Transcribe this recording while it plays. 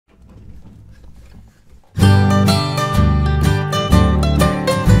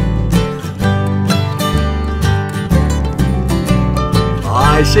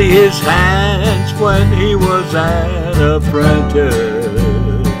I see his hands when he was an apprentice,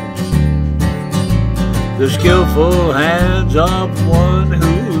 the skillful hands of one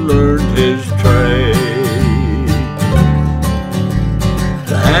who learned his trade,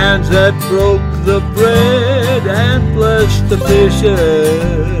 the hands that broke the bread and blessed the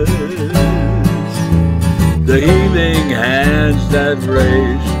fishes, the healing hands that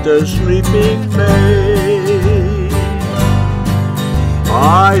raised the sleeping maid.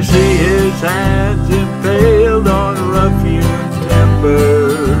 I see his hands impaled on rough-hewn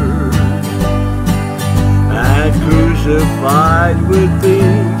timber and crucified with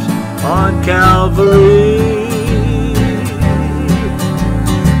thieves on Calvary.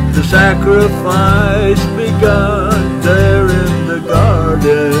 The sacrifice begun there in the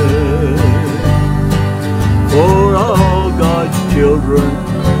garden. For all God's children,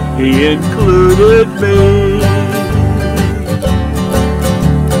 he included me.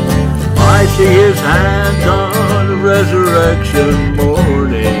 I see his hands on resurrection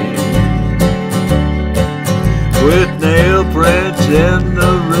morning, with nail prints in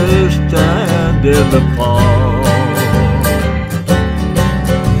the wrist and in the palm.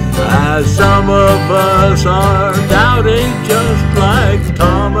 As some of us are doubting just like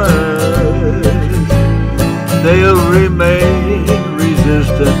Thomas, they'll remain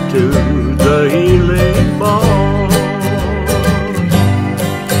resistant to the healing balm.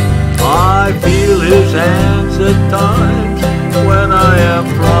 I feel his hands at times when I am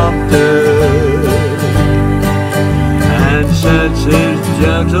prompted, and sense his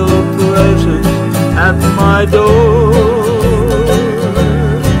gentle presence at my door.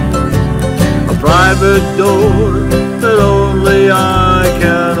 A private door that only I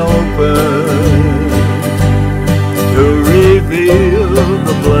can open to reveal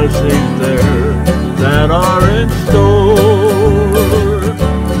the blessings there that are in store.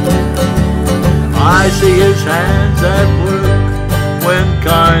 I see his hands at work when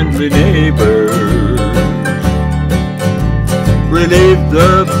kindly neighbors relieve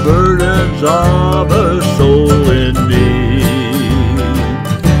the burdens of a soul in need.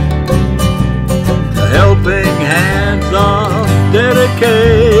 The helping hands of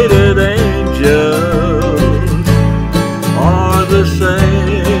dedicated angels are the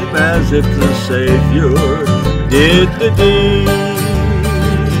same as if the Savior did the deed.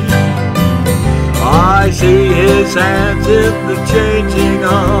 I see his hands in the changing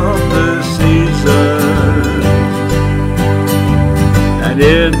of the seasons, and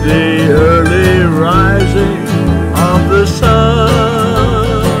in the early rising of the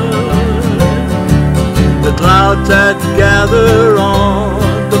sun. The clouds that gather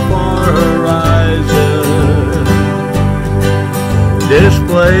on the far horizon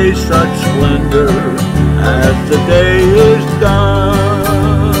display such splendor as the day is done.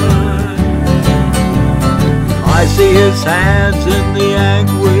 I see his hands in the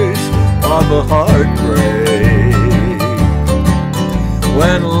anguish of a heartbreak,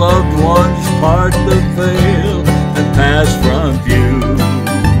 when loved ones part the veil and pass from view.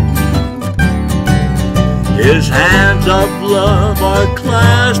 His hands of love are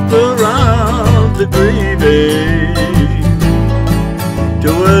clasped around the grieving,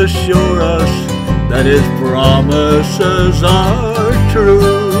 to assure us that his promises are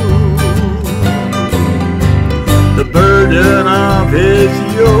true. The burden of his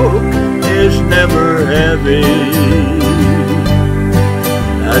yoke is never heavy,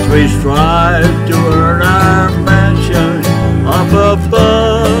 as we strive to earn our mansion up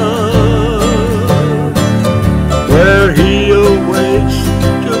above, where he awaits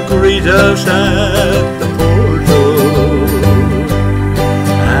to greet us at the portal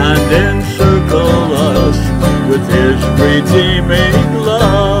and encircle us with his redeeming